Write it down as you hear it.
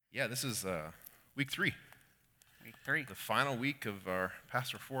Yeah, this is week 3, Week 3. the final week of our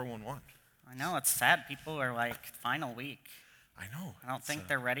Pastor 411. I know, it's sad. People are like, final week. I know. I don't think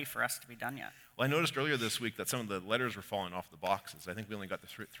they're ready for us to be done yet. Well, I noticed earlier this week that some of the letters were falling off the boxes. I think we only got the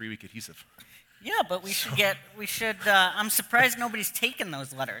 3-week adhesive. Yeah, but we should, I'm surprised nobody's taken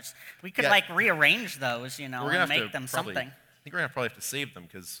those letters. We could rearrange those, We're and gonna have make to them probably, something. I think we're going to probably have to save them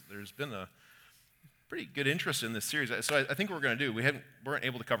because there's been a pretty good interest in this series. So I think what we're going to do, we weren't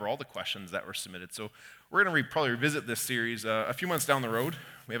able to cover all the questions that were submitted. So we're going to probably revisit this series a few months down the road.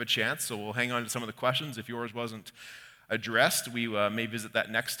 We have a chance, so we'll hang on to some of the questions. If yours wasn't addressed, we may visit that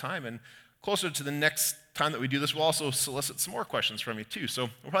next time. And closer to the next time that we do this, we'll also solicit some more questions from you too. So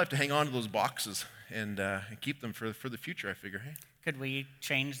we'll probably have to hang on to those boxes and keep them for the future, I figure. Hey? Could we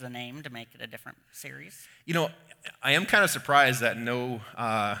change the name to make it a different series? You know, I am kind of surprised that no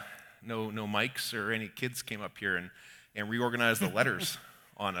mics or any kids came up here and reorganized the letters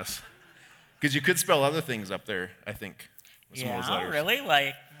on us. Because you could spell other things up there, I think, with some of those letters. Really?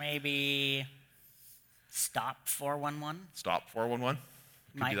 Like maybe stop 411? Stop 411?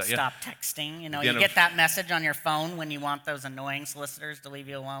 Might that, yeah. stop texting. You the you end get of- that message on your phone when you want those annoying solicitors to leave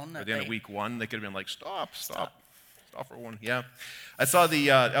you alone. At the end of week 1, they could have been like, stop 411. Yeah. I saw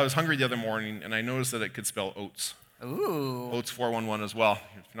I was hungry the other morning, and I noticed that it could spell oats. Ooh. Oats 411 as well.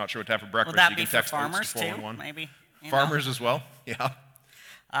 If you're not sure what to have for breakfast, Will that you be can for text farmers oats to too? 411. Maybe. Farmers as well, yeah.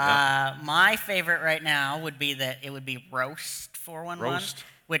 My favorite right now would be that it would be roast 411, Roast,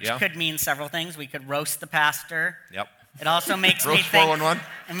 which yeah. could mean several things. We could roast the pastor. Yep. It also makes me Roast think. 411.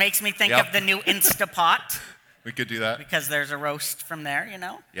 It makes me think Yep. of the new Instapot We could do that. because there's a roast from there.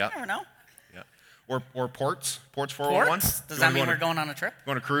 Yeah. You never know. Yeah. Or Ports 411. Ports? Does You that wanna mean go we're on going on a trip?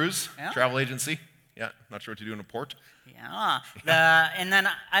 Going to cruise, Yeah. travel agency. Yeah, not sure what to do in a port. Yeah. And then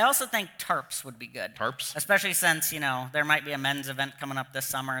I also think tarps would be good. Tarps? Especially since, there might be a men's event coming up this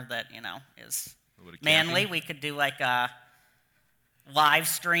summer that, is A little bit of manly. camping. We could do like a live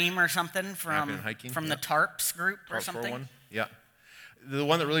stream or something Camping from and hiking, the yeah. tarps group or Tarps something. 411. Yeah. The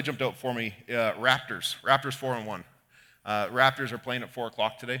one that really jumped out for me, Raptors 411. Raptors are playing at 4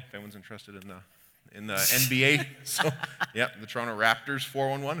 o'clock today, if anyone's interested in the NBA. So, yeah, the Toronto Raptors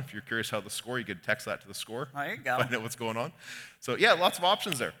 411. If you're curious how the score, you could text that to the score. There you go. Find out what's going on. So, yeah, lots of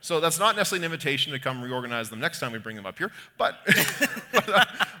options there. So that's not necessarily an invitation to come reorganize them next time we bring them up here, but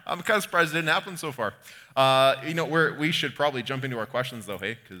I'm kind of surprised it didn't happen so far. We should probably jump into our questions, though,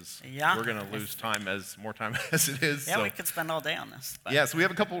 hey, because Yeah. we're going to lose more time as it is. Yeah, so. we could spend all day on this. But Yeah, so we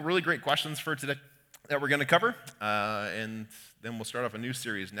have a couple really great questions for today that we're going to cover, and then we'll start off a new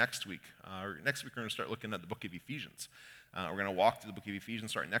series next week. Next week, we're going to start looking at the book of Ephesians. We're going to walk through the book of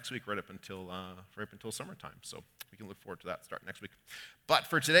Ephesians starting next week, right up until summertime. So we can look forward to that starting next week. But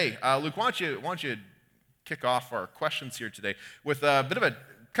for today, Luke, why don't you kick off our questions here today with a bit of a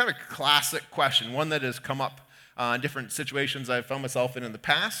kind of classic question, one that has come up in different situations I've found myself in the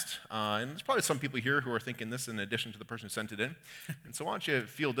past. And there's probably some people here who are thinking this in addition to the person who sent it in. And so why don't you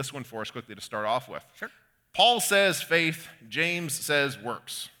field this one for us quickly to start off with. Sure. Paul says faith, James says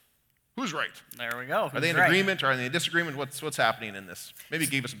works. Who's right? there we go. Are they in agreement or are they in disagreement? What's happening in this? Maybe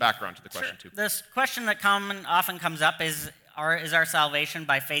give us a background to the question too. This question that often comes up is our salvation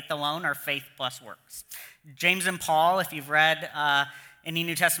by faith alone or faith plus works? James and Paul, if you've read any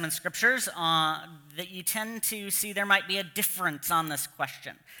New Testament scriptures, that you tend to see there might be a difference on this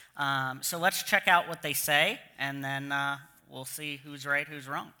question. So let's check out what they say, and then we'll see who's right, who's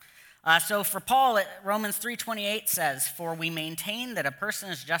wrong. So for Paul, Romans 3:28 says, "For we maintain that a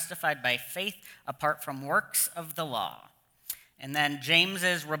person is justified by faith apart from works of the law." And then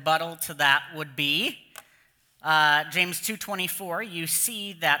James's rebuttal to that would be, James 2:24, "You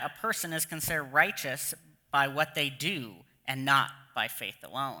see that a person is considered righteous by what they do and not by faith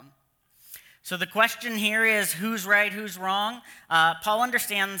alone." So the question here is who's right, who's wrong? Paul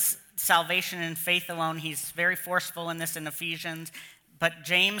understands salvation and faith alone. He's very forceful in this in Ephesians. But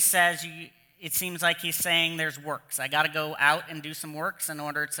James says, it seems like he's saying there's works. I got to go out and do some works in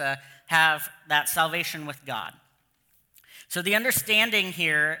order to have that salvation with God. So the understanding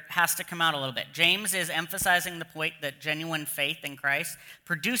here has to come out a little bit. James is emphasizing the point that genuine faith in Christ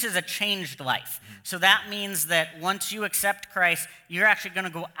produces a changed life. So that means that once you accept Christ, you're actually going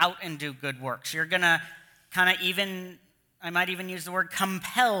to go out and do good works. You're going to kind of I might even use the word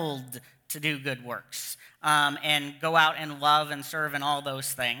compelled to do good works and go out and love and serve and all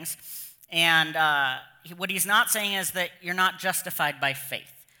those things. And what he's not saying is that you're not justified by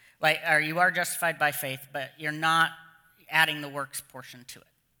faith. Or you are justified by faith, but you're not adding the works portion to it.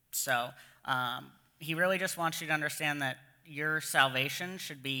 So he really just wants you to understand that your salvation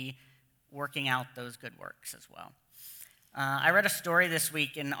should be working out those good works as well. I read a story this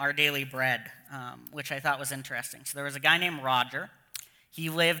week in Our Daily Bread, which I thought was interesting. So there was a guy named Roger. He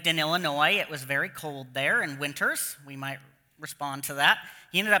lived in Illinois. It was very cold there in winters. We might respond to that.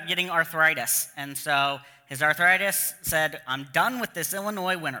 He ended up getting arthritis. And so his arthritis said, I'm done with this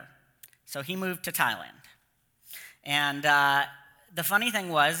Illinois winter. So he moved to Thailand. And the funny thing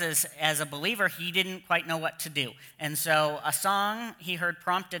was, is as a believer, he didn't quite know what to do. And so a song he heard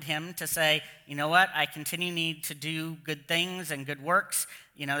prompted him to say, you know what, I continue need to do good things and good works.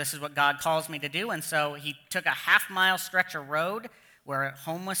 You know, this is what God calls me to do. And so he took a half-mile stretch of road where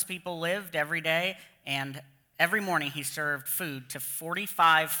homeless people lived every day, and every morning he served food to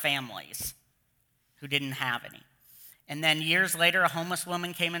 45 families who didn't have any. And then years later, a homeless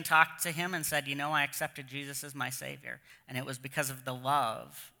woman came and talked to him and said, you know, I accepted Jesus as my Savior, and it was because of the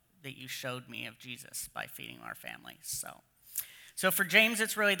love that you showed me of Jesus by feeding our families. So for James,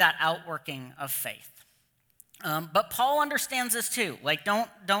 it's really that outworking of faith. But Paul understands this too. Like,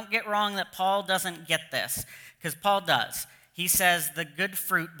 don't get wrong that Paul doesn't get this, because Paul does. He says the good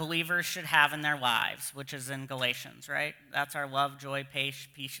fruit believers should have in their lives, which is in Galatians, right? That's our love, joy, patience,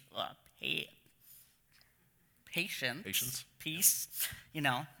 peace, you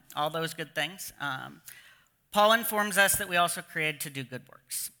know, all those good things. Paul informs us that we also created to do good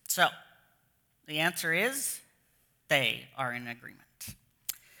works. So the answer is they are in agreement.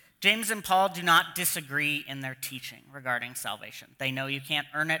 James and Paul do not disagree in their teaching regarding salvation. They know you can't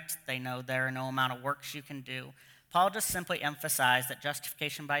earn it. They know there are no amount of works you can do. Paul just simply emphasized that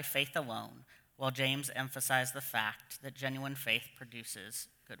justification by faith alone, while James emphasized the fact that genuine faith produces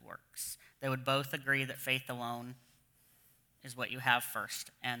good works. They would both agree that faith alone is what you have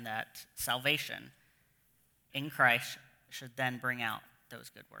first, and that salvation in Christ should then bring out those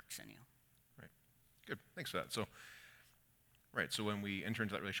good works in you. Right. Good. Thanks for that. So when we enter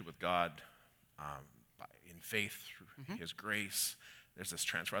into that relationship with God in faith through His grace, there's this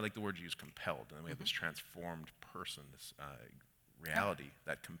transfer. I like the word you use, compelled. And then we have this transformed person, this reality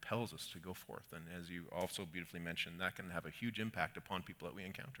that compels us to go forth. And as you also beautifully mentioned, that can have a huge impact upon people that we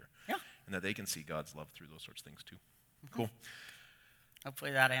encounter. Yeah. And that they can see God's love through those sorts of things too. Cool.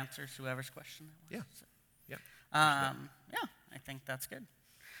 Hopefully that answers whoever's question that was. Yeah. I think that's good.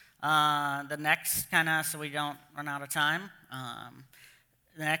 The next so we don't run out of time,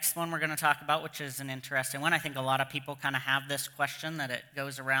 the next one we're going to talk about, which is an interesting one. I think a lot of people kind of have this question that it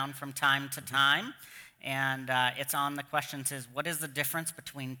goes around from time to time. And it's on the question says, what is the difference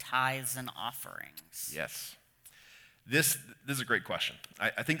between tithes and offerings? Yes. This is a great question.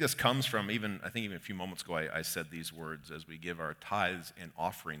 I think this comes from even a few moments ago I said these words as we give our tithes and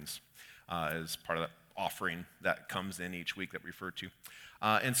offerings as part of that offering that comes in each week that we refer to.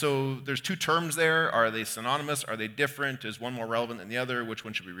 And so there's two terms there. Are they synonymous? Are they different? Is one more relevant than the other? Which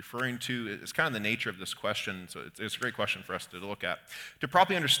one should we be referring to? It's kind of the nature of this question, so it's a great question for us to look at. To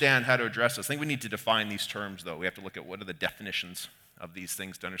properly understand how to address this, I think we need to define these terms, though. We have to look at what are the definitions of these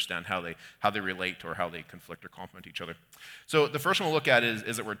things to understand how they relate or how they conflict or complement each other. So the first one we'll look at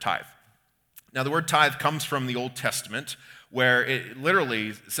is the word tithe. Now, the word tithe comes from the Old Testament, where it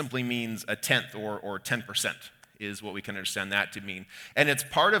literally simply means a tenth or 10%. Is what we can understand that to mean. And it's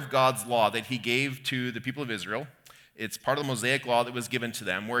part of God's law that He gave to the people of Israel. It's part of the Mosaic law that was given to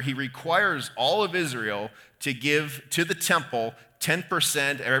them, where He requires all of Israel to give to the temple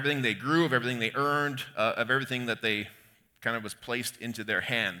 10% of everything they grew, of everything they earned, of everything that they kind of was placed into their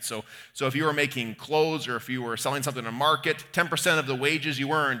hands. So if you were making clothes or if you were selling something in a market, 10% of the wages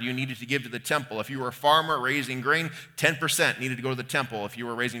you earned you needed to give to the temple. If you were a farmer raising grain, 10% needed to go to the temple. If you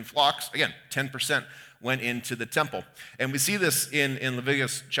were raising flocks, again, 10% went into the temple. And we see this in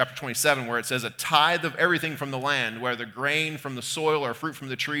Leviticus chapter 27, where it says, a tithe of everything from the land, whether grain from the soil or fruit from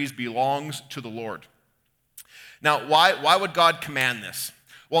the trees, belongs to the Lord. Now, why would God command this?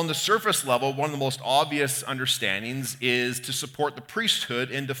 Well, on the surface level, one of the most obvious understandings is to support the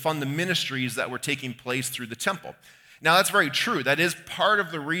priesthood and to fund the ministries that were taking place through the temple. Now, that's very true. That is part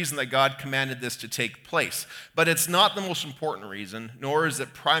of the reason that God commanded this to take place. But it's not the most important reason, nor is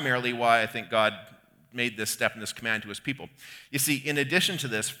it primarily why I think God made this step and this command to His people. You see, in addition to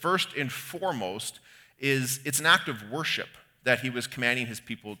this, first and foremost, it's an act of worship that He was commanding His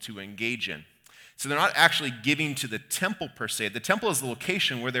people to engage in. So they're not actually giving to the temple per se. The temple is the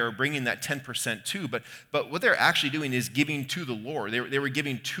location where they were bringing that 10% to, but what they're actually doing is giving to the Lord. They were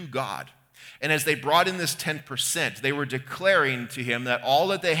giving to God. And as they brought in this 10%, they were declaring to him that all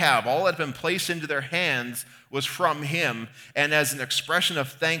that they have, all that had been placed into their hands was from him. And as an expression of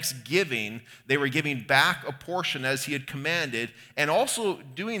thanksgiving, they were giving back a portion as he had commanded. And also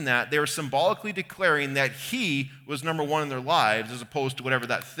doing that, they were symbolically declaring that he was number one in their lives, as opposed to whatever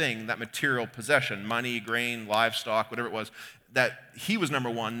that thing, that material possession, money, grain, livestock, whatever it was, that he was number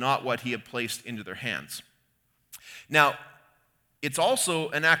one, not what he had placed into their hands. Now, it's also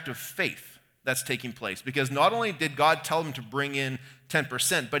an act of faith that's taking place, because not only did God tell him to bring in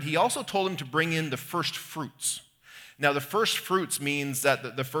 10%, but he also told him to bring in the first fruits. Now, the first fruits means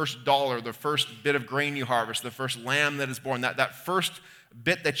that the first dollar, the first bit of grain you harvest, the first lamb that is born, that first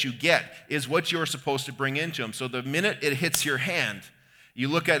bit that you get is what you're supposed to bring into him. So the minute it hits your hand, you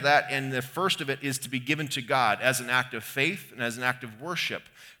look at that, and the first of it is to be given to God as an act of faith and as an act of worship,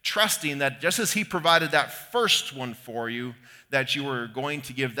 trusting that just as he provided that first one for you, that you were going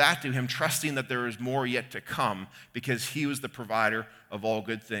to give that to him, trusting that there is more yet to come, because he was the provider of all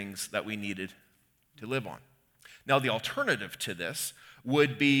good things that we needed to live on. Now, the alternative to this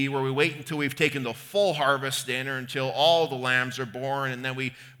would be where we wait until we've taken the full harvest in, or until all the lambs are born, and then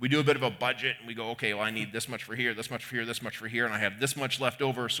we do a bit of a budget, and we go, okay, well, I need this much for here, this much for here, this much for here, and I have this much left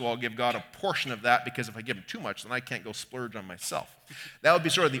over, so I'll give God a portion of that, because if I give him too much, then I can't go splurge on myself. That would be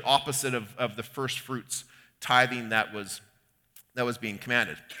sort of the opposite of the first fruits tithing that was being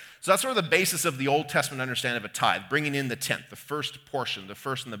commanded. So that's sort of the basis of the Old Testament understanding of a tithe, bringing in the tenth, the first portion, the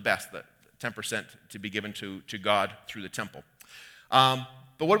first and the best, the 10% to be given to God through the temple. But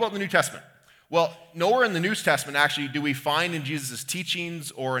what about the New Testament? Well, nowhere in the New Testament actually do we find in Jesus'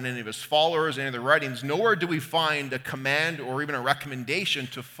 teachings or in any of his followers, any of the writings, nowhere do we find a command or even a recommendation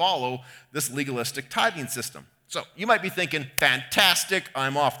to follow this legalistic tithing system. So you might be thinking, fantastic,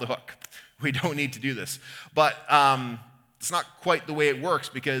 I'm off the hook. We don't need to do this. But it's not quite the way it works,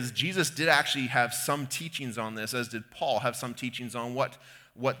 because Jesus did actually have some teachings on this, as did Paul have some teachings on what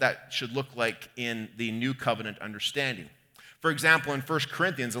that should look like in the New Covenant understanding. For example, in 1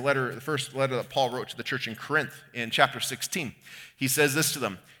 Corinthians, the first letter that Paul wrote to the church in Corinth, in chapter 16, he says this to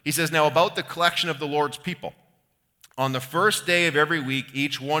them. He says, "Now about the collection of the Lord's people. On the first day of every week,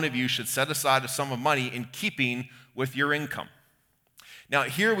 each one of you should set aside a sum of money in keeping with your income." Now,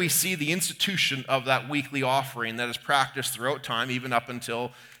 here we see the institution of that weekly offering that is practiced throughout time, even up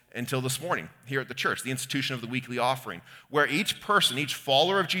until this morning here at the church, the institution of the weekly offering, where each person, each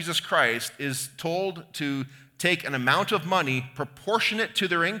follower of Jesus Christ, is told to take an amount of money proportionate to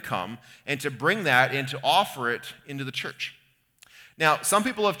their income and to bring that and to offer it into the church. Now, some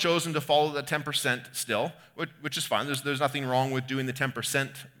people have chosen to follow the 10% still, which is fine. There's nothing wrong with doing the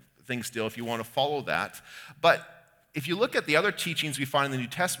 10% thing still if you want to follow that. But if you look at the other teachings we find in the New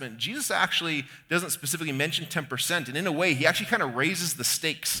Testament, Jesus actually doesn't specifically mention 10%, and in a way, he actually kind of raises the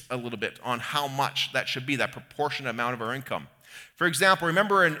stakes a little bit on how much that should be, that proportionate amount of our income. For example,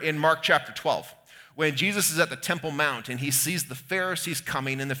 remember in Mark chapter 12, when Jesus is at the Temple Mount and he sees the Pharisees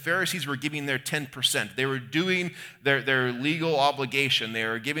coming, and the Pharisees were giving their 10%. They were doing their legal obligation. They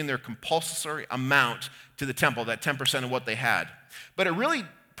were giving their compulsory amount to the temple, that 10% of what they had. But it really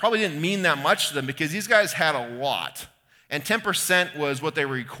probably didn't mean that much to them, because these guys had a lot. And 10% was what they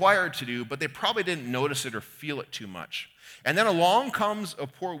were required to do, but they probably didn't notice it or feel it too much. And then along comes a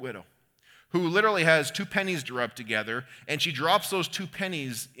poor widow who literally has 2 pennies to rub together, and she drops those 2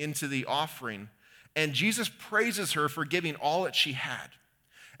 pennies into the offering. And Jesus praises her for giving all that she had.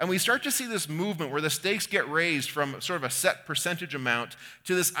 And we start to see this movement where the stakes get raised from sort of a set percentage amount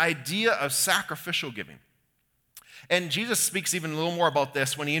to this idea of sacrificial giving. And Jesus speaks even a little more about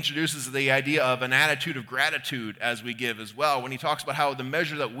this when he introduces the idea of an attitude of gratitude as we give as well, when he talks about how the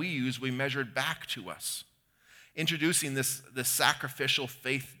measure that we use, we measured back to us, introducing this sacrificial,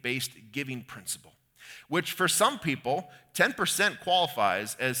 faith-based giving principle, which for some people, 10%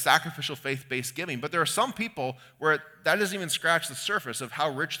 qualifies as sacrificial, faith-based giving. But there are some people where that doesn't even scratch the surface of how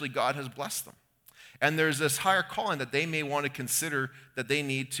richly God has blessed them. And there's this higher calling that they may want to consider that they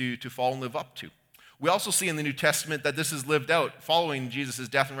need to follow and live up to. We also see in the New Testament that this is lived out following Jesus'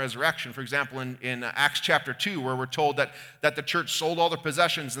 death and resurrection. For example, in Acts chapter 2, where we're told that the church sold all their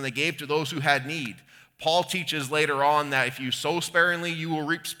possessions and they gave to those who had need. Paul teaches later on that if you sow sparingly, you will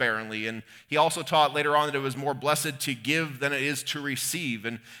reap sparingly. And he also taught later on that it was more blessed to give than it is to receive.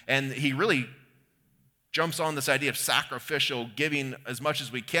 And he really jumps on this idea of sacrificial giving as much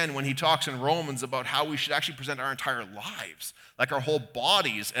as we can when he talks in Romans about how we should actually present our entire lives, like our whole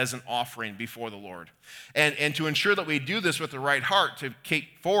bodies, as an offering before the Lord. And to ensure that we do this with the right heart, to take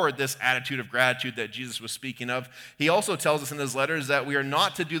forward this attitude of gratitude that Jesus was speaking of, he also tells us in his letters that we are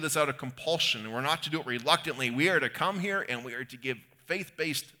not to do this out of compulsion. We're not to do it reluctantly. We are to come here and we are to give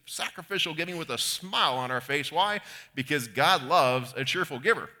faith-based, sacrificial giving with a smile on our face. Why? Because God loves a cheerful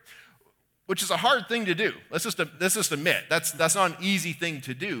giver, which is a hard thing to do. Let's just admit, that's not an easy thing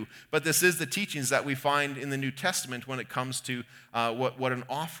to do, but this is the teachings that we find in the New Testament when it comes to what an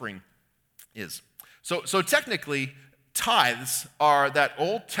offering is. So technically, tithes are that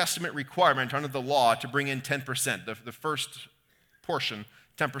Old Testament requirement under the law to bring in 10%, the first portion,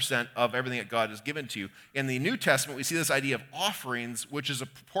 10% of everything that God has given to you. In the New Testament, we see this idea of offerings, which is a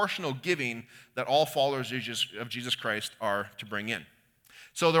proportional giving that all followers of Jesus Christ are to bring in.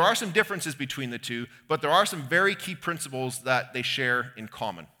 So there are some differences between the two, but there are some very key principles that they share in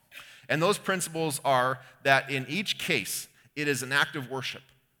common. And those principles are that in each case, it is an act of worship.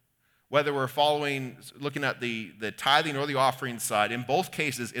 Whether we're looking at the tithing or the offering side, in both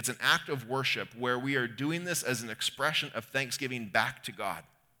cases, it's an act of worship where we are doing this as an expression of thanksgiving back to God.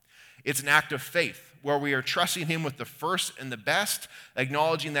 It's an act of faith where we are trusting Him with the first and the best,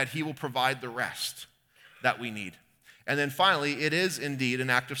 acknowledging that He will provide the rest that we need. And then finally, it is indeed an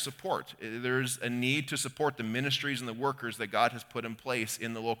act of support. There's a need to support the ministries and the workers that God has put in place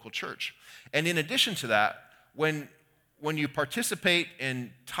in the local church. And in addition to that, when you participate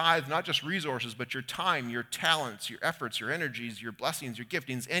in tithe, not just resources, but your time, your talents, your efforts, your energies, your blessings, your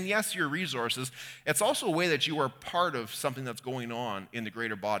giftings, and yes, your resources, it's also a way that you are part of something that's going on in the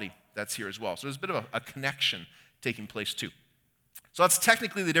greater body that's here as well. So there's a bit of a connection taking place too. So that's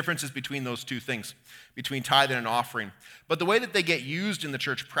technically the differences between those two things, between tithe and an offering. But the way that they get used in the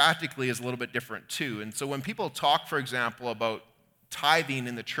church practically is a little bit different too. And so when people talk, for example, about tithing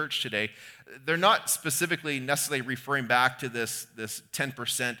in the church today, they're not specifically necessarily referring back to this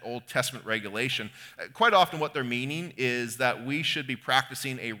 10% Old Testament regulation. Quite often what they're meaning is that we should be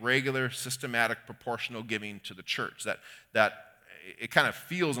practicing a regular, systematic, proportional giving to the church. That it kind of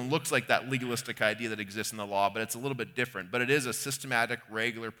feels and looks like that legalistic idea that exists in the law, but it's a little bit different. But it is a systematic,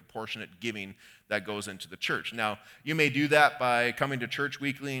 regular, proportionate giving that goes into the church. Now, you may do that by coming to church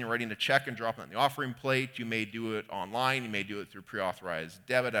weekly and writing a check and dropping it on the offering plate. You may do it online. You may do it through pre-authorized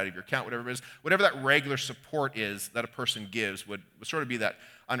debit out of your account, whatever it is. Whatever that regular support is that a person gives would sort of be that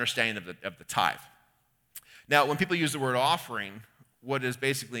understanding of the tithe. Now, when people use the word offering, what is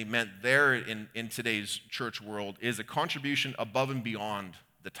basically meant there in today's church world is a contribution above and beyond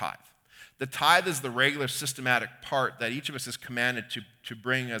the tithe. The tithe is the regular systematic part that each of us is commanded to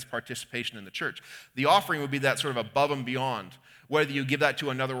bring as participation in the church. The offering would be that sort of above and beyond, whether you give that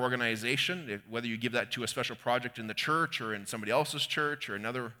to another organization, whether you give that to a special project in the church or in somebody else's church or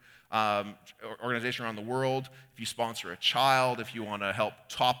another organization around the world, if you sponsor a child, if you want to help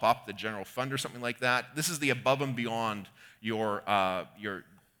top up the general fund or something like that. This is the above and beyond your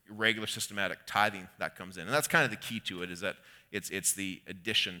regular systematic tithing that comes in. And that's kind of the key to it, is that it's the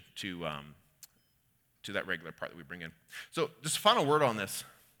addition to that regular part that we bring in. So just a final word on this.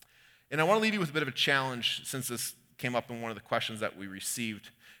 And I want to leave you with a bit of a challenge, since this came up in one of the questions that we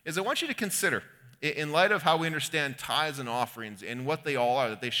received, is I want you to consider, in light of how we understand tithes and offerings and what they all are,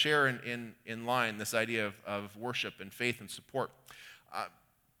 that they share in line this idea of worship and faith and support.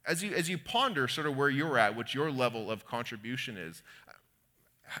 As you ponder sort of where you're at, what your level of contribution is,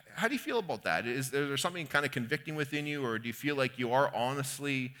 how do you feel about that? Is there something kind of convicting within you, or do you feel like you are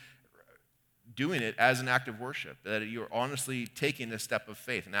honestly doing it as an act of worship, that you're honestly taking a step of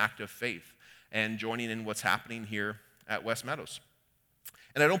faith, an act of faith, and joining in what's happening here at West Meadows?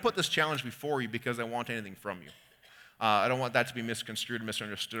 And I don't put this challenge before you because I want anything from you. I don't want that to be misconstrued,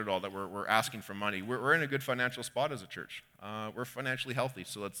 misunderstood at all, that we're asking for money. We're in a good financial spot as a church. We're financially healthy,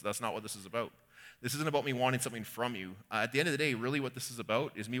 so that's not what this is about. This isn't about me wanting something from you. At the end of the day, really what this is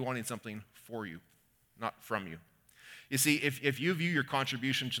about is me wanting something for you, not from you. You see, if you view your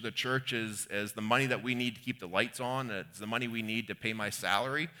contribution to the church as the money that we need to keep the lights on, it's the money we need to pay my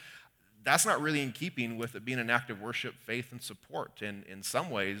salary, that's not really in keeping with it being an act of worship, faith, and support. And in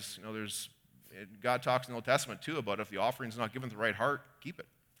some ways, God talks in the Old Testament too about if the offering's not given with the right heart, keep it.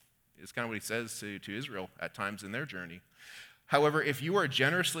 It's kind of what He says to Israel at times in their journey. However, if you are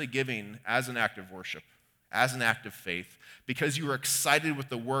generously giving as an act of worship, as an act of faith, because you are excited with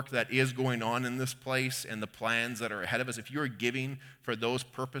the work that is going on in this place and the plans that are ahead of us, if you are giving for those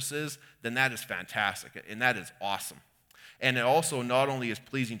purposes, then that is fantastic and that is awesome. And it also not only is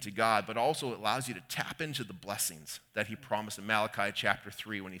pleasing to God, but also allows you to tap into the blessings that He promised in Malachi chapter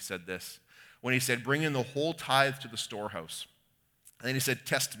 3 when He said this. When He said, bring in the whole tithe to the storehouse. And then He said,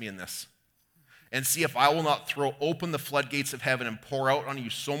 test me in this, and see if I will not throw open the floodgates of heaven and pour out on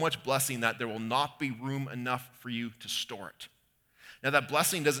you so much blessing that there will not be room enough for you to store it. Now, that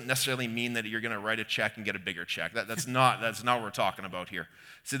blessing doesn't necessarily mean that you're going to write a check and get a bigger check. That's not what we're talking about here.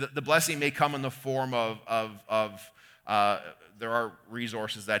 See, the blessing may come in the form of There are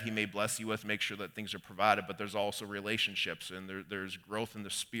resources that he may bless you with, make sure that things are provided, but there's also relationships, and there's growth in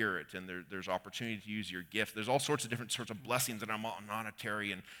the spirit, and there's opportunity to use your gift. There's all sorts of different sorts of blessings that are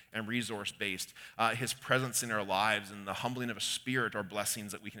monetary and resource-based. His presence in our lives and the humbling of a spirit are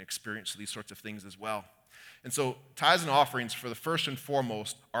blessings that we can experience through these sorts of things as well. And so tithes and offerings, for the first and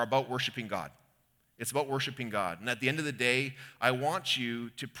foremost, are about worshiping God. It's about worshiping God. And at the end of the day, I want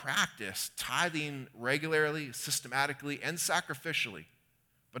you to practice tithing regularly, systematically, and sacrificially,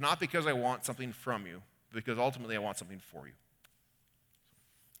 but not because I want something from you, but because ultimately I want something for you.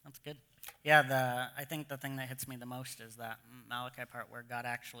 That's good. Yeah, I think the thing that hits me the most is that Malachi part where God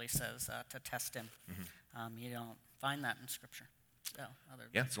actually says to test him. Mm-hmm. You don't find that in Scripture. So,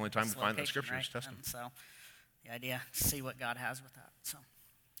 it's the only time we find that in Scripture, right? is test him. And so the idea, see what God has with that. So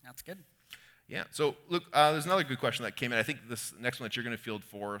that's good. Yeah, so look, there's another good question that came in. I think this next one that you're going to field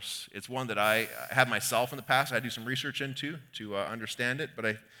for us, it's one that I had myself in the past. I had to do some research into to understand it, but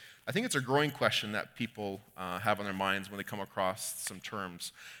I think it's a growing question that people have on their minds when they come across some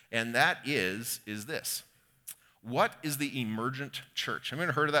terms, and that is this. What is the emergent church? Have you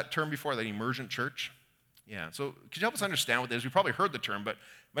ever heard of that term before, that emergent church? Yeah, so could you help us understand what it is? We probably heard the term, but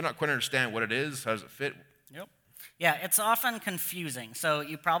might not quite understand what it is. How does it fit? Yep. Yeah, it's often confusing. So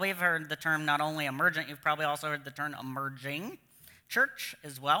you probably have heard the term not only emergent, you've probably also heard the term emerging church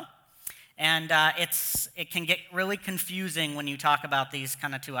as well. And it can get really confusing when you talk about these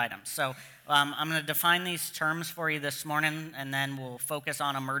kind of two items. So I'm going to define these terms for you this morning, and then we'll focus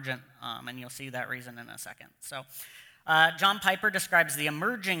on emergent, and you'll see that reason in a second. So John Piper describes the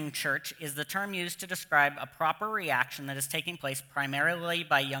emerging church is the term used to describe a proper reaction that is taking place primarily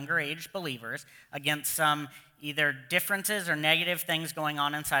by younger age believers against some either differences or negative things going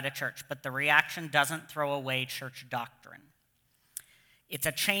on inside a church, but the reaction doesn't throw away church doctrine. It's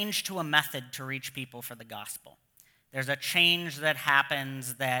a change to a method to reach people for the gospel. There's a change that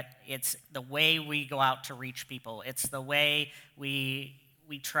happens that it's the way we go out to reach people. It's the way we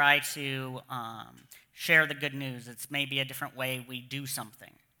try to share the good news. It's maybe a different way we do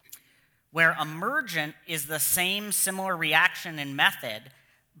something. Where emergent is the same similar reaction and method,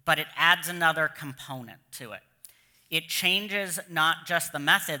 but it adds another component to it. It changes not just the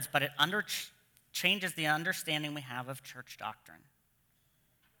methods, but it changes the understanding we have of church doctrine,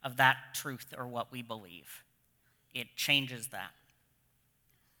 of that truth or what we believe. It changes that.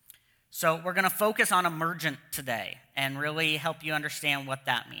 So we're going to focus on emergent today and really help you understand what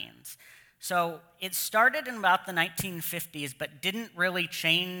that means. So it started in about the 1950s, but didn't really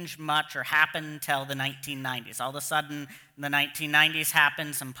change much or happen until the 1990s. All of a sudden, the 1990s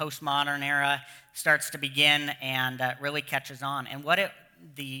happens, some postmodern era starts to begin and really catches on. And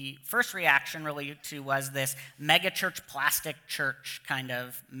the first reaction really to was this megachurch, plastic church kind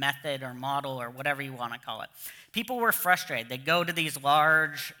of method or model or whatever you want to call it. People were frustrated. They'd go to these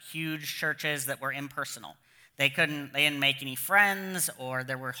large, huge churches that were impersonal. They didn't make any friends, or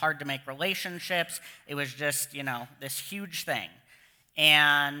they were hard to make relationships. It was just, this huge thing.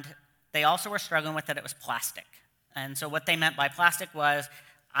 And they also were struggling with that it was plastic. And so what they meant by plastic was,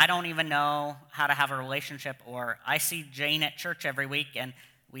 I don't even know how to have a relationship, or I see Jane at church every week and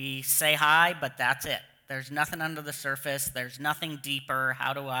we say hi, but that's it. There's nothing under the surface. There's nothing deeper.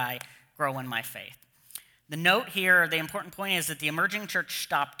 How do I grow in my faith? The note here, the important point is that the emerging church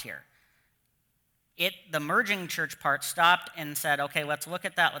stopped here. The emerging church part stopped and said, okay, let's look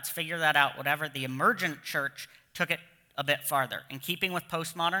at that, let's figure that out, whatever. The emergent church took it a bit farther. In keeping with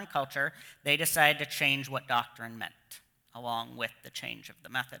postmodern culture, they decided to change what doctrine meant, along with the change of the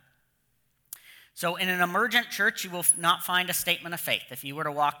method. So in an emergent church, you will not find a statement of faith. If you were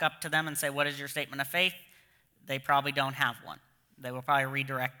to walk up to them and say, what is your statement of faith? They probably don't have one. They will probably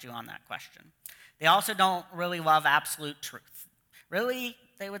redirect you on that question. They also don't really love absolute truth. Really,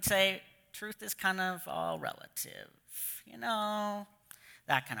 they would say, truth is kind of all relative,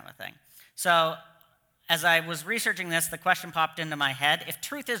 that kind of a thing. So as I was researching this, the question popped into my head, if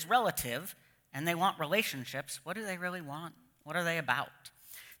truth is relative and they want relationships, what do they really want? What are they about?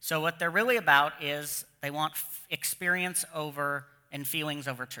 So what they're really about is they want experience over and feelings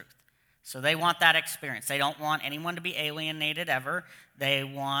over truth. So they want that experience. They don't want anyone to be alienated ever. They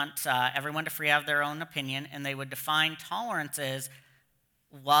want everyone to free have their own opinion, and they would define tolerance as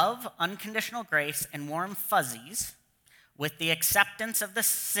love, unconditional grace, and warm fuzzies with the acceptance of the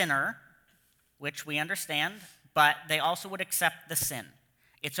sinner, which we understand, but they also would accept the sin.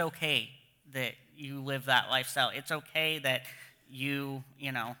 It's okay that you live that lifestyle. It's okay that you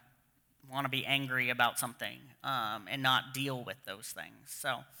want to be angry about something and not deal with those things.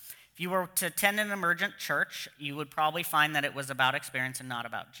 So If you were to attend an emergent church, you would probably find that it was about experience and not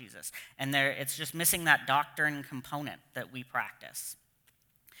about Jesus. And it's just missing that doctrine component that we practice.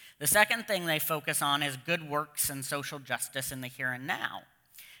 The second thing they focus on is good works and social justice in the here and now.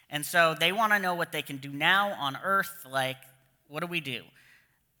 And so they want to know what they can do now on earth, like, what do we do?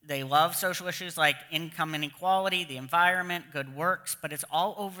 They love social issues like income inequality, the environment, good works, but it's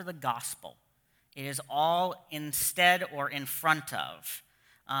all over the gospel. It is all instead or in front of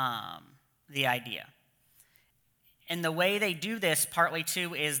the idea. And the way they do this, partly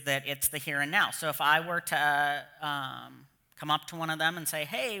too, is that it's the here and now. So if I were to come up to one of them and say,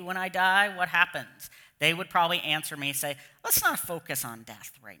 hey, when I die, what happens? They would probably answer me, say, let's not focus on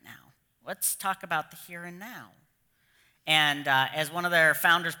death right now. Let's talk about the here and now. And as one of their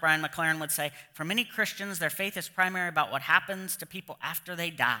founders, Brian McLaren, would say, for many Christians, their faith is primarily about what happens to people after they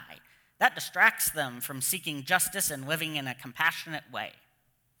die. That distracts them from seeking justice and living in a compassionate way.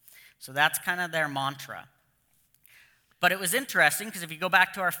 So that's kind of their mantra. But it was interesting because if you go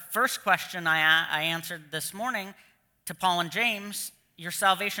back to our first question I answered this morning to Paul and James, your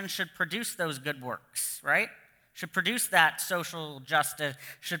salvation should produce those good works, right? Should produce that social justice,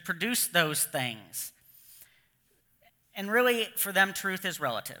 should produce those things. And really, for them, truth is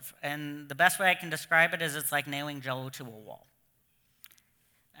relative. And the best way I can describe it is it's like nailing Jell-O to a wall.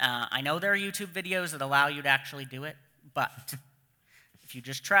 I know there are YouTube videos that allow you to actually do it, but if you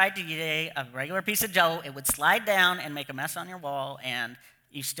just tried to eat a regular piece of Jell-O, it would slide down and make a mess on your wall, and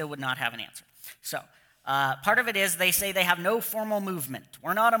you still would not have an answer. So part of it is they say they have no formal movement.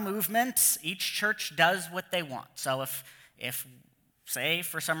 We're not a movement. Each church does what they want. So if say,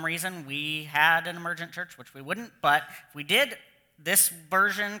 for some reason, we had an emergent church, which we wouldn't, but if we did, this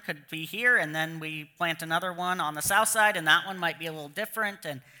version could be here, and then we plant another one on the south side, and that one might be a little different,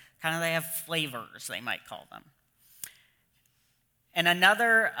 and kind of they have flavors, they might call them. And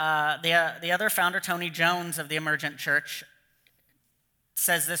the other founder, Tony Jones of the Emergent Church,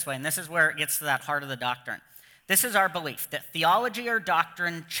 says this way, and this is where it gets to that heart of the doctrine. This is our belief, that theology or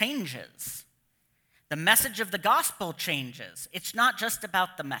doctrine changes. The message of the gospel changes. It's not just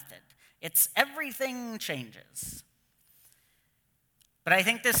about the method. It's everything changes. But I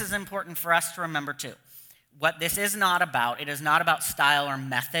think this is important for us to remember too. What this is not about, it is not about style or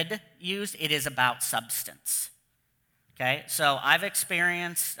method used, it is about substance. Okay, so I've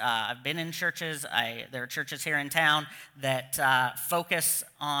experienced, I've been in churches, there are churches here in town that focus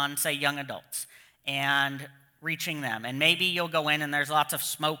on, say, young adults and reaching them. And maybe you'll go in and there's lots of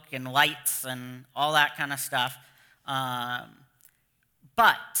smoke and lights and all that kind of stuff.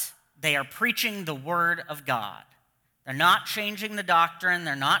 But they are preaching the word of God. They're not changing the doctrine.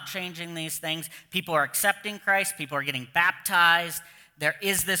 They're not changing these things. People are accepting Christ. People are getting baptized. There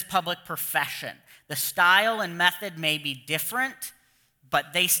is this public profession. The style and method may be different,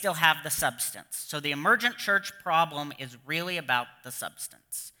 but they still have the substance. So the emergent church problem is really about the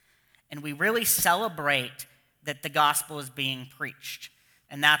substance. And we really celebrate that the gospel is being preached.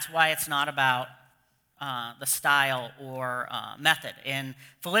 And that's why it's not about the style or method. In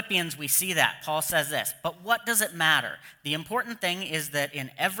Philippians, we see that. Paul says this, but what does it matter? The important thing is that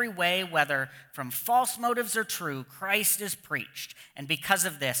in every way, whether from false motives or true, Christ is preached. And because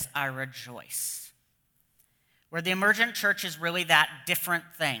of this, I rejoice. Where the emergent church is really that different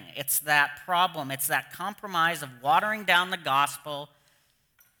thing. It's that problem. It's that compromise of watering down the gospel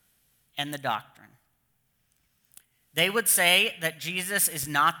and the doctrine. They would say that Jesus is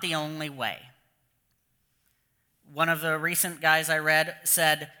not the only way. One of the recent guys I read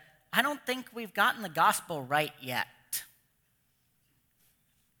said, I don't think we've gotten the gospel right yet.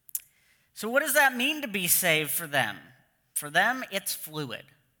 So what does that mean to be saved for them? For them, it's fluid.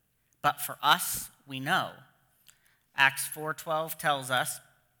 But for us, we know. Acts 4:12 tells us,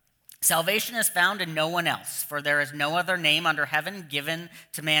 salvation is found in no one else, for there is no other name under heaven given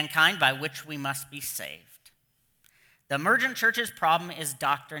to mankind by which we must be saved. The emergent church's problem is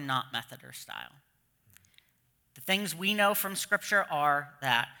doctrine, not method or style. The things we know from Scripture are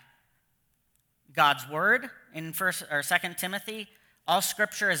that God's word in 1 or 2 Timothy, all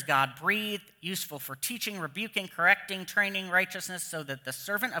Scripture is God-breathed, useful for teaching, rebuking, correcting, training righteousness, so that the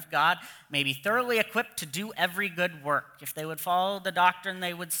servant of God may be thoroughly equipped to do every good work. If they would follow the doctrine,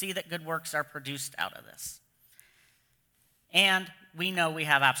 they would see that good works are produced out of this. And we know we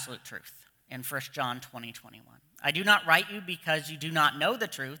have absolute truth in 1 John 20:21. I do not write you because you do not know the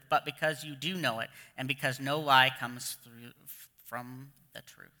truth, but because you do know it, and because no lie comes from the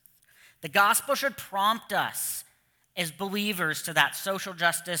truth. The gospel should prompt us as believers to that social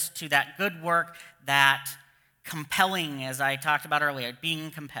justice, to that good work, that compelling, as I talked about earlier,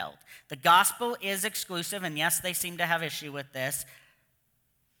 being compelled. The gospel is exclusive, and yes, they seem to have issue with this,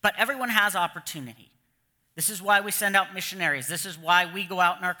 But everyone has opportunity. This is why we send out missionaries. This is why we go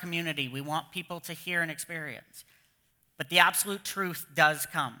out in our community. We want people to hear and experience. But the absolute truth does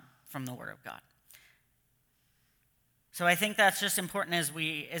come from the Word of God. So I think that's just important as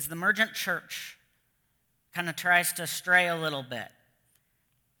the emergent church kind of tries to stray a little bit.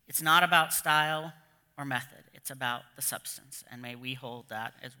 It's not about style or method. It's about the substance. And may we hold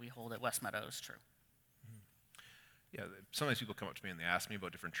that as we hold at West Meadows true. Yeah, sometimes people come up to me and they ask me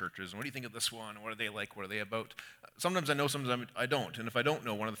about different churches, and what do you think of this one? What are they like? What are they about? Sometimes I know, sometimes I don't. And if I don't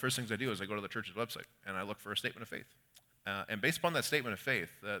know, one of the first things I do is I go to the church's website and I look for a statement of faith. And based upon that statement of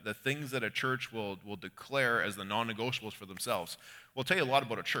faith, the things that a church will declare as the non-negotiables for themselves will tell you a lot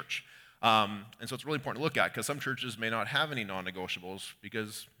about a church. And so it's really important to look at, because some churches may not have any non-negotiables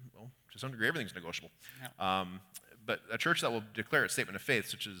because, well, to some degree, everything's negotiable. Yeah. But a church that will declare its statement of faith,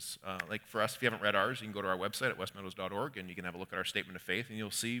 such as, like for us, if you haven't read ours, you can go to our website at westmeadows.org, and you can have a look at our statement of faith, and you'll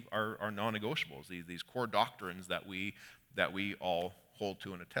see our non-negotiables, these core doctrines that we all hold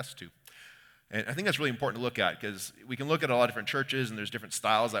to and attest to. And I think that's really important to look at, because we can look at a lot of different churches, and there's different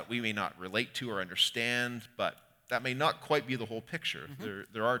styles that we may not relate to or understand, but that may not quite be the whole picture.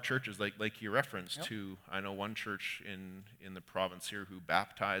 Mm-hmm. There are churches, like you referenced, to, I know one church in the province here who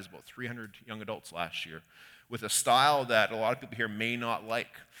baptized about 300 young adults last year, with a style that a lot of people here may not like.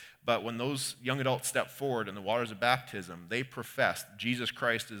 But when those young adults step forward in the waters of baptism, they profess Jesus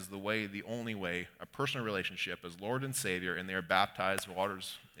Christ is the way, the only way, a personal relationship as Lord and Savior, and they are baptized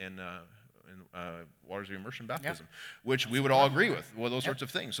waters waters of immersion baptism, which we would all agree with, those sorts of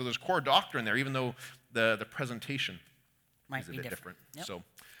things. So there's core doctrine there, even though the presentation is a bit different. So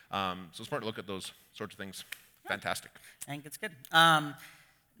it's smart to look at those sorts of things. Fantastic. I think it's good.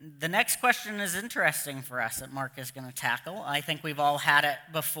 The next question is interesting for us that Mark is going to tackle. I think we've all had it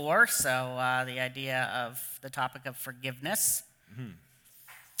before, so the idea of the topic of forgiveness. Mm-hmm.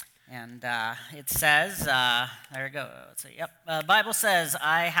 And it says, there we go. Let's see. Yep. Bible says,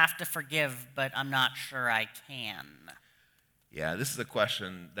 I have to forgive, but I'm not sure I can. Yeah, this is a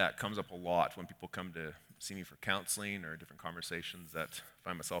question that comes up a lot when people come to see me for counseling or different conversations that I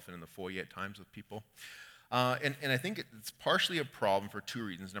find myself in the foyer at times with people. And I think it's partially a problem for two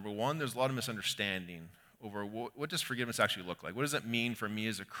reasons. Number one, there's a lot of misunderstanding over what does forgiveness actually look like? What does it mean for me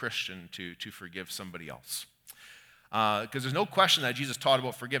as a Christian to forgive somebody else? Because there's no question that Jesus taught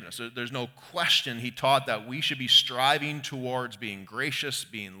about forgiveness. There's no question he taught that we should be striving towards being gracious,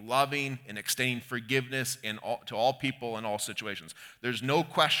 being loving, and extending forgiveness to all people in all situations. There's no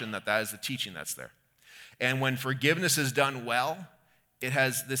question that is the teaching that's there. And when forgiveness is done well, it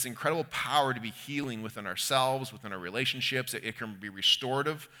has this incredible power to be healing within ourselves, within our relationships. It can be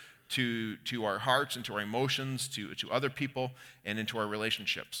restorative to our hearts and to our emotions, to other people, and into our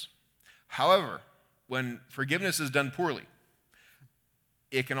relationships. However, when forgiveness is done poorly,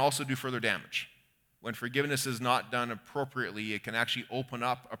 it can also do further damage. When forgiveness is not done appropriately, it can actually open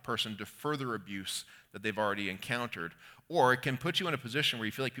up a person to further abuse that they've already encountered. Or it can put you in a position where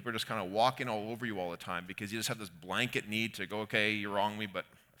you feel like people are just kind of walking all over you all the time because you just have this blanket need to go, okay, you wronged me, but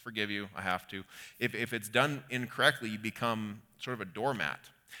I forgive you, I have to. If it's done incorrectly, you become sort of a doormat.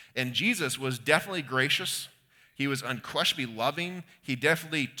 And Jesus was definitely gracious. He was unquestionably loving. He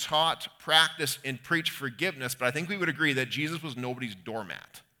definitely taught, practiced, and preached forgiveness, but I think we would agree that Jesus was nobody's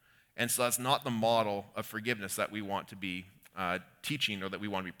doormat. And so that's not the model of forgiveness that we want to be teaching or that we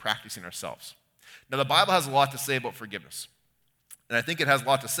want to be practicing ourselves. Now, the Bible has a lot to say about forgiveness. And I think it has a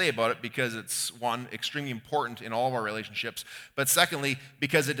lot to say about it because it's, one, extremely important in all of our relationships, but secondly,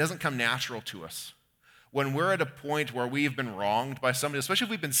 because it doesn't come natural to us. When we're at a point where we've been wronged by somebody, especially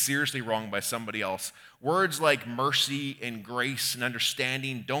if we've been seriously wronged by somebody else, words like mercy and grace and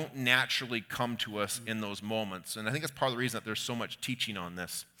understanding don't naturally come to us in those moments. And I think that's part of the reason that there's so much teaching on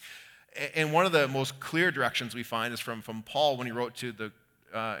this. And one of the most clear directions we find is from Paul when he wrote to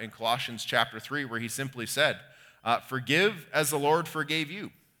in Colossians chapter 3, where he simply said, forgive as the Lord forgave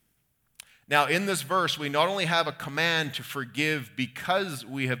you. Now, in this verse, we not only have a command to forgive because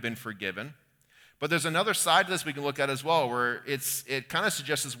we have been forgiven, but there's another side to this we can look at as well, where it kind of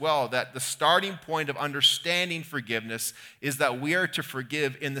suggests as well that the starting point of understanding forgiveness is that we are to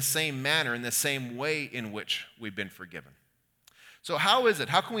forgive in the same manner, in the same way in which we've been forgiven. So how is it?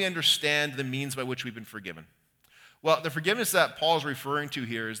 How can we understand the means by which we've been forgiven? Well, the forgiveness that Paul is referring to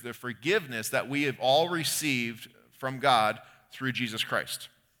here is the forgiveness that we have all received from God through Jesus Christ.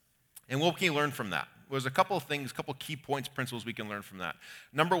 And what can we learn from that? There's a couple of things, a couple of key points, principles we can learn from that.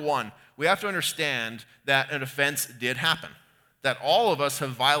 Number one, we have to understand that an offense did happen. that all of us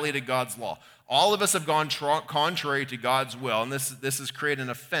have violated God's law. All of us have gone contrary to God's will, and this has created an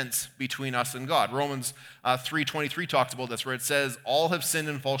offense between us and God. Romans 3:23 talks about this, where it says, all have sinned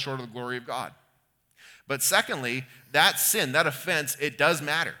and fall short of the glory of God. But secondly, that sin, that offense, it does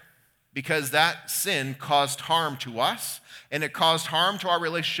matter, because that sin caused harm to us, and it caused harm to our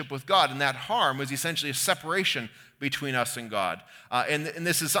relationship with God, and that harm was essentially a separation between us and God. And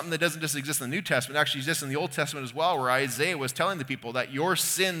this is something that doesn't just exist in the New Testament, it actually exists in the Old Testament as well, where Isaiah was telling the people that your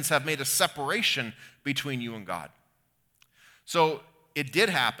sins have made a separation between you and God. So it did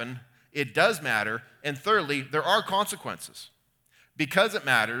happen, it does matter, and thirdly, there are consequences. Because it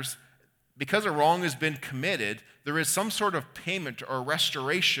matters, because a wrong has been committed, there is some sort of payment or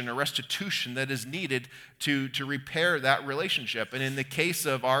restoration or restitution that is needed to repair that relationship. And in the case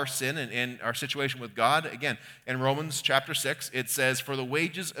of our sin and our situation with God, again, in Romans chapter 6, it says, for the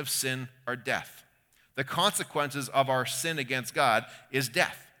wages of sin are death. The consequences of our sin against God is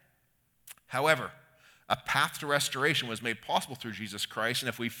death. However, a path to restoration was made possible through Jesus Christ. And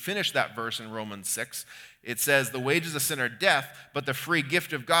if we finish that verse in Romans 6, it says, the wages of sin are death, but the free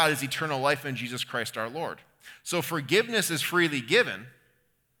gift of God is eternal life in Jesus Christ our Lord. So forgiveness is freely given.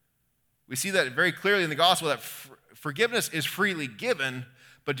 We see that very clearly in the gospel, that forgiveness is freely given,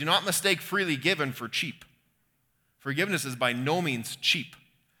 but do not mistake freely given for cheap. Forgiveness is by no means cheap,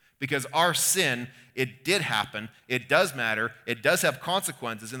 because our sin, it did happen, it does matter, it does have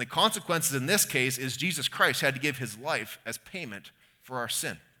consequences, and the consequences in this case is Jesus Christ had to give his life as payment for our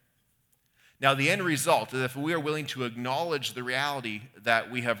sin. Now, the end result is if we are willing to acknowledge the reality that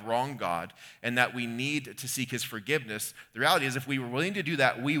we have wronged God and that we need to seek his forgiveness, the reality is if we were willing to do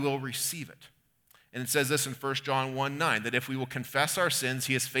that, we will receive it. And it says this in 1 John 1:9, that if we will confess our sins,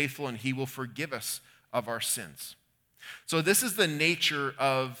 he is faithful and he will forgive us of our sins. So this is the nature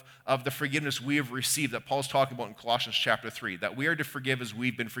of the forgiveness we have received that Paul's talking about in Colossians chapter 3, that we are to forgive as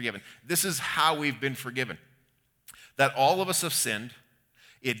we've been forgiven. This is how we've been forgiven. That all of us have sinned.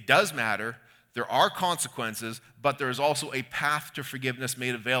 It does matter. There are consequences, but there is also a path to forgiveness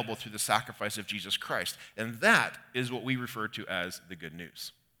made available through the sacrifice of Jesus Christ. And that is what we refer to as the good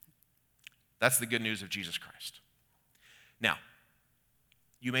news. That's the good news of Jesus Christ. Now,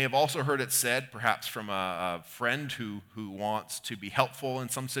 you may have also heard it said, perhaps from a friend who wants to be helpful in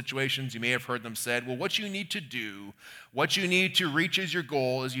some situations. You may have heard them said, well, what you need to do, what you need to reach as your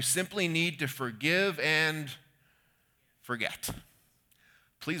goal is you simply need to forgive and forget.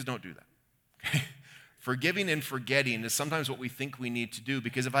 Please don't do that. Okay? Forgiving and forgetting is sometimes what we think we need to do,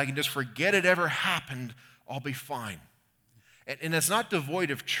 because if I can just forget it ever happened, I'll be fine. And it's not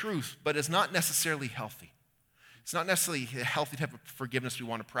devoid of truth, but it's not necessarily healthy. It's not necessarily a healthy type of forgiveness we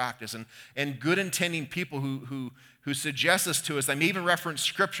want to practice. And good intending people who suggest this to us, I may even reference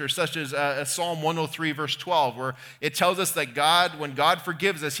scripture such as Psalm 103 verse 12, where it tells us that God, when God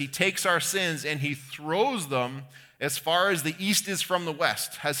forgives us, he takes our sins and he throws them as far as the east is from the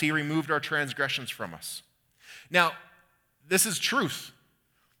west, has he removed our transgressions from us. Now, this is truth.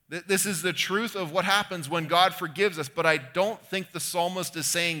 This is the truth of what happens when God forgives us, but I don't think the psalmist is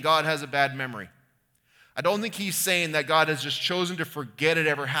saying God has a bad memory. I don't think he's saying that God has just chosen to forget it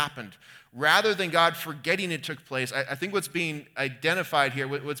ever happened. Rather than God forgetting it took place, I think what's being identified here,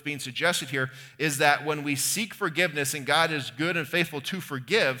 what's being suggested here, is that when we seek forgiveness and God is good and faithful to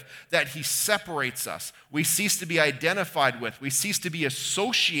forgive, that he separates us. We cease to be identified with, we cease to be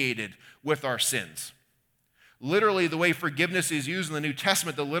associated with our sins. Literally, the way forgiveness is used in the New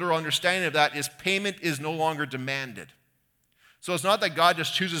Testament, the literal understanding of that is payment is no longer demanded. So it's not that God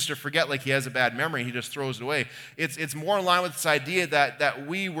just chooses to forget like he has a bad memory and he just throws it away. It's more in line with this idea that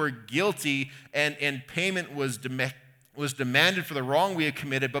we were guilty and payment was demanded for the wrong we had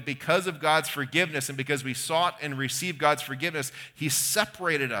committed, but because of God's forgiveness and because we sought and received God's forgiveness, he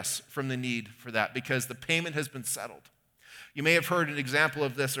separated us from the need for that because the payment has been settled. You may have heard an example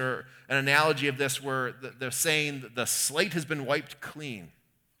of this or an analogy of this where they're saying that the slate has been wiped clean.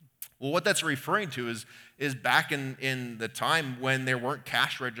 Well, what that's referring to is back in the time when there weren't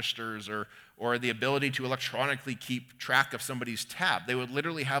cash registers or the ability to electronically keep track of somebody's tab. They would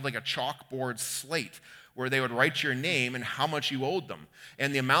literally have like a chalkboard slate where they would write your name and how much you owed them.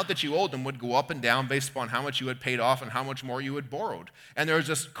 And the amount that you owed them would go up and down based upon how much you had paid off and how much more you had borrowed. And there was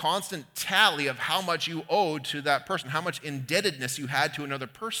this constant tally of how much you owed to that person, how much indebtedness you had to another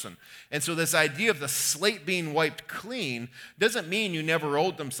person. And so this idea of the slate being wiped clean doesn't mean you never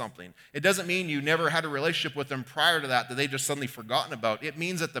owed them something. It doesn't mean you never had a relationship with them prior to that they just suddenly forgotten about. It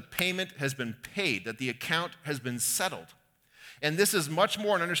means that the payment has been paid, that the account has been settled. And this is much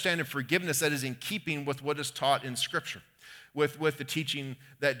more an understanding of forgiveness that is in keeping with what is taught in Scripture, with the teaching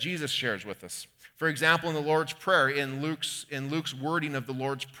that Jesus shares with us. For example, in the Lord's Prayer, in Luke's wording of the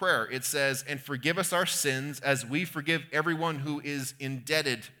Lord's Prayer, it says, "And forgive us our sins as we forgive everyone who is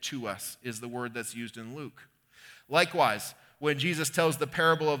indebted to us," is the word that's used in Luke. Likewise, when Jesus tells the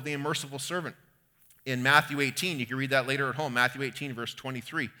parable of the unmerciful servant in Matthew 18, you can read that later at home, Matthew 18, verse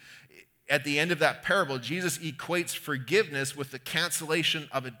 23. At the end of that parable, Jesus equates forgiveness with the cancellation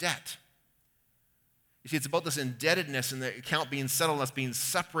of a debt. You see, it's about this indebtedness and the account being settled, us being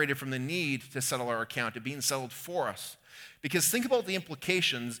separated from the need to settle our account, it being settled for us. Because think about the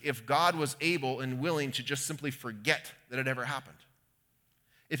implications if God was able and willing to just simply forget that it ever happened.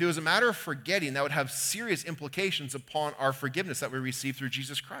 If it was a matter of forgetting, that would have serious implications upon our forgiveness that we receive through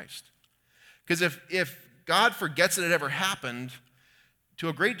Jesus Christ. Because if God forgets that it ever happened, to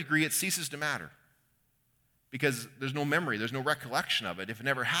a great degree it ceases to matter. Because there's no memory, there's no recollection of it. If it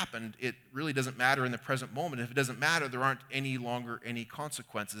never happened, it really doesn't matter in the present moment. If it doesn't matter, there aren't any longer any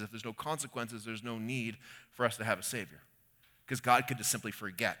consequences. If there's no consequences, there's no need for us to have a Savior. Because God could just simply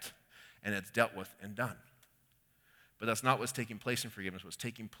forget, and it's dealt with and done. But that's not what's taking place in forgiveness. What's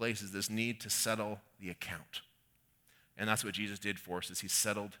taking place is this need to settle the account. And that's what Jesus did for us, is he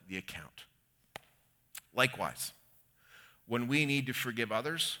settled the account. Likewise, when we need to forgive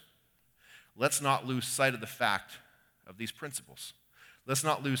others, let's not lose sight of the fact of these principles. Let's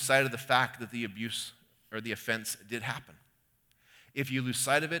not lose sight of the fact that the abuse or the offense did happen. If you lose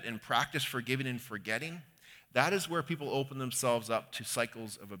sight of it and practice forgiving and forgetting, that is where people open themselves up to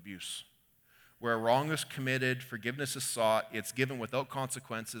cycles of abuse. Where a wrong is committed, forgiveness is sought, it's given without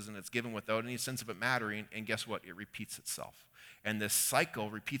consequences, and it's given without any sense of it mattering, and guess what? It repeats itself. And this cycle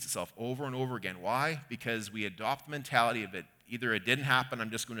repeats itself over and over again. Why? Because we adopt the mentality of it. Either it didn't happen,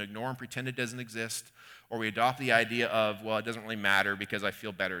 I'm just going to ignore and pretend it doesn't exist, or we adopt the idea of, well, it doesn't really matter because I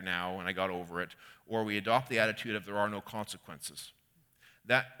feel better now and I got over it, or we adopt the attitude of there are no consequences.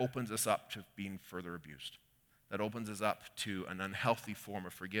 That opens us up to being further abused. That opens us up to an unhealthy form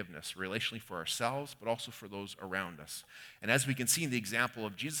of forgiveness, relationally for ourselves, but also for those around us. And as we can see in the example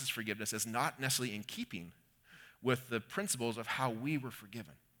of Jesus' forgiveness, is not necessarily in keeping with the principles of how we were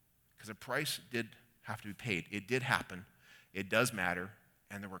forgiven. Because a price did have to be paid. It did happen. It does matter,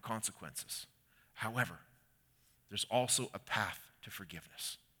 and there were consequences. However, there's also a path to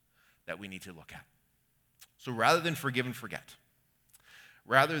forgiveness that we need to look at. So rather than forgive and forget,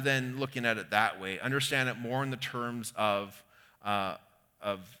 rather than looking at it that way, understand it more in the terms of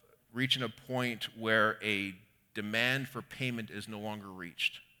reaching a point where a demand for payment is no longer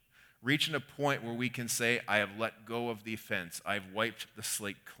reached. Reaching a point where we can say, I have let go of the offense. I've wiped the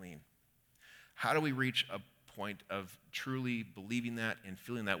slate clean. How do we reach a point of truly believing that and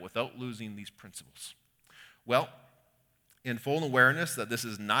feeling that without losing these principles? Well, in full awareness that this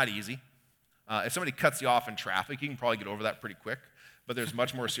is not easy. If somebody cuts you off in traffic, you can probably get over that pretty quick. But there's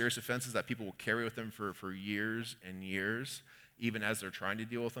much more serious offenses that people will carry with them for years and years, even as they're trying to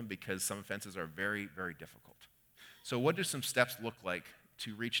deal with them, because some offenses are very, very difficult. So what do some steps look like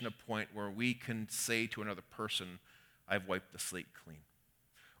to reaching a point where we can say to another person, I've wiped the slate clean?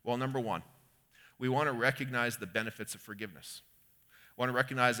 Well, number one, we want to recognize the benefits of forgiveness. We want to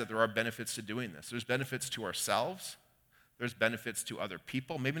recognize that there are benefits to doing this. There's benefits to ourselves. There's benefits to other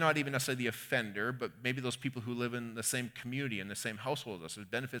people. Maybe not even necessarily the offender, but maybe those people who live in the same community, in the same household as us. There's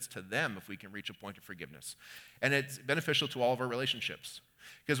benefits to them if we can reach a point of forgiveness. And it's beneficial to all of our relationships.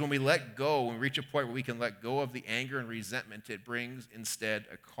 Because when we let go, when we reach a point where we can let go of the anger and resentment, it brings instead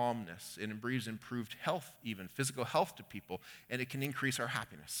a calmness. It brings improved health, even physical health to people, and it can increase our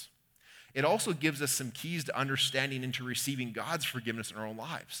happiness. It also gives us some keys to understanding and to receiving God's forgiveness in our own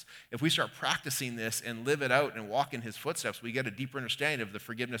lives. If we start practicing this and live it out and walk in his footsteps, we get a deeper understanding of the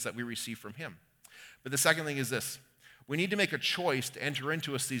forgiveness that we receive from him. But the second thing is this. We need to make a choice to enter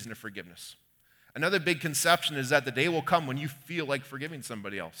into a season of forgiveness. Another big conception is that the day will come when you feel like forgiving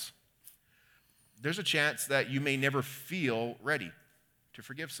somebody else. There's a chance that you may never feel ready to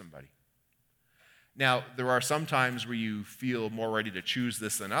forgive somebody. Now, there are some times where you feel more ready to choose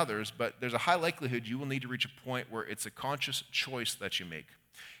this than others, but there's a high likelihood you will need to reach a point where it's a conscious choice that you make.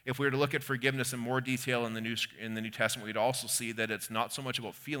 If we were to look at forgiveness in more detail in the New Testament, we'd also see that it's not so much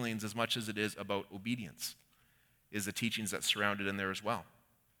about feelings as much as it is about obedience, is the teachings that surround it in there as well.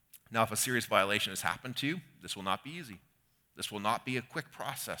 Now, if a serious violation has happened to you, this will not be easy. This will not be a quick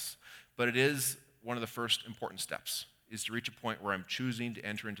process, but it is one of the first important steps, is to reach a point where I'm choosing to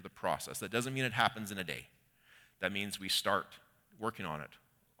enter into the process. That doesn't mean it happens in a day. That means we start working on it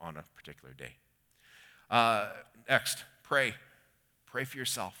on a particular day. Next, pray. Pray for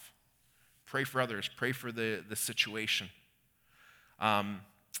yourself. Pray for others. Pray for the situation.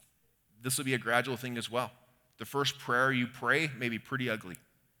 This will be a gradual thing as well. The first prayer you pray may be pretty ugly.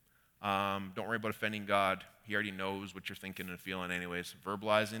 Don't worry about offending God. He already knows what you're thinking and feeling anyways.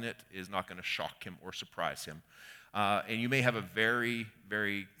 Verbalizing it is not going to shock him or surprise him. And you may have a very,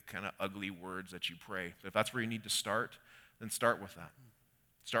 very kind of ugly words that you pray. But if that's where you need to start, then start with that.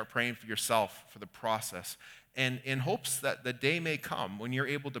 Start praying for yourself, for the process, and in hopes that the day may come when you're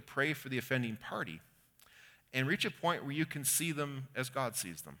able to pray for the offending party and reach a point where you can see them as God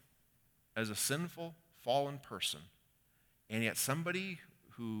sees them, as a sinful, fallen person, and yet somebody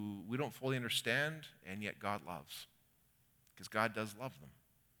who we don't fully understand, and yet God loves. Because God does love them,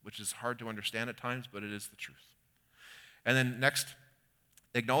 which is hard to understand at times, but it is the truth. And then next,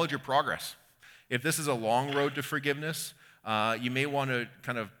 acknowledge your progress. If this is a long road to forgiveness, you may want to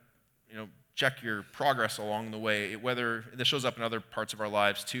kind of, check your progress along the way. Whether this shows up in other parts of our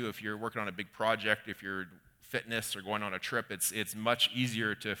lives too. If you're working on a big project, if you're fitness or going on a trip, it's much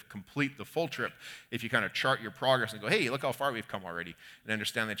easier to complete the full trip if you kind of chart your progress and go, hey, look how far we've come already, and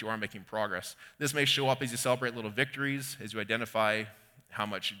understand that you are making progress. This may show up as you celebrate little victories, as you identify how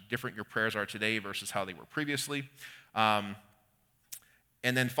much different your prayers are today versus how they were previously. And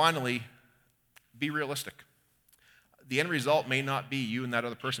then finally, be realistic. The end result may not be you and that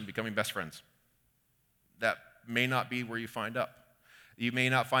other person becoming best friends. That may not be where you find up. You may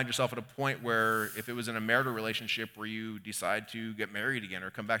not find yourself at a point where, if it was in a marital relationship where you decide to get married again or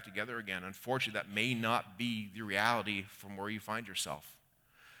come back together again, unfortunately, that may not be the reality from where you find yourself.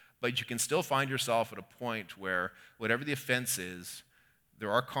 But you can still find yourself at a point where, whatever the offense is,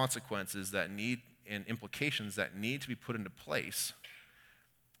 there are consequences that need and implications that need to be put into place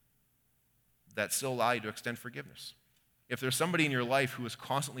that still allow you to extend forgiveness. If there's somebody in your life who is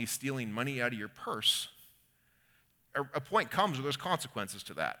constantly stealing money out of your purse, a point comes where there's consequences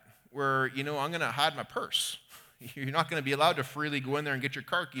to that, where, I'm going to hide my purse. You're not going to be allowed to freely go in there and get your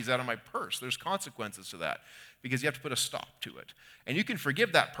car keys out of my purse. There's consequences to that because you have to put a stop to it. And you can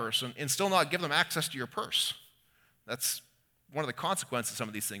forgive that person and still not give them access to your purse. That's one of the consequences of some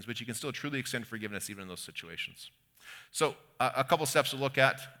of these things, but you can still truly extend forgiveness even in those situations. So a couple steps to look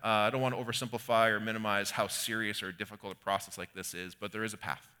at. I don't want to oversimplify or minimize how serious or difficult a process like this is, but there is a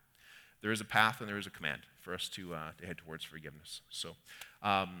path. There is a path and there is a command for us to head towards forgiveness. So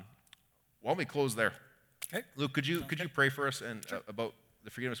why don't we close there? Okay. Luke, could you pray for us and about the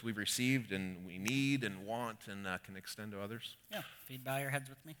forgiveness we've received and we need and want and can extend to others? Yeah, if you'd bow your heads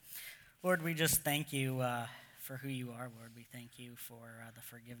with me. Lord, we just thank you for who you are, Lord. We thank you for the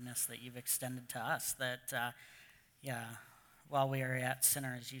forgiveness that you've extended to us, that, while we are yet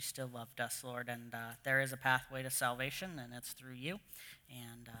sinners, you still loved us, Lord, and there is a pathway to salvation, and it's through you,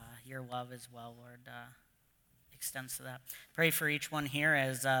 and your love as well, Lord, extends to that. Pray for each one here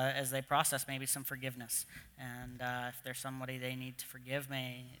as they process maybe some forgiveness, and if there's somebody they need to forgive,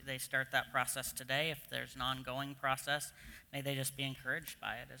 may they start that process today. If there's an ongoing process, may they just be encouraged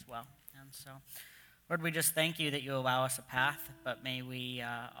by it as well. And so, Lord, we just thank you that you allow us a path, but may we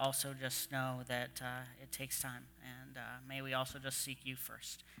also just know that it takes time, and may we also just seek you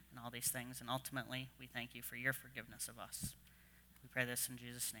first in all these things, and ultimately, we thank you for your forgiveness of us. We pray this in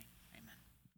Jesus' name.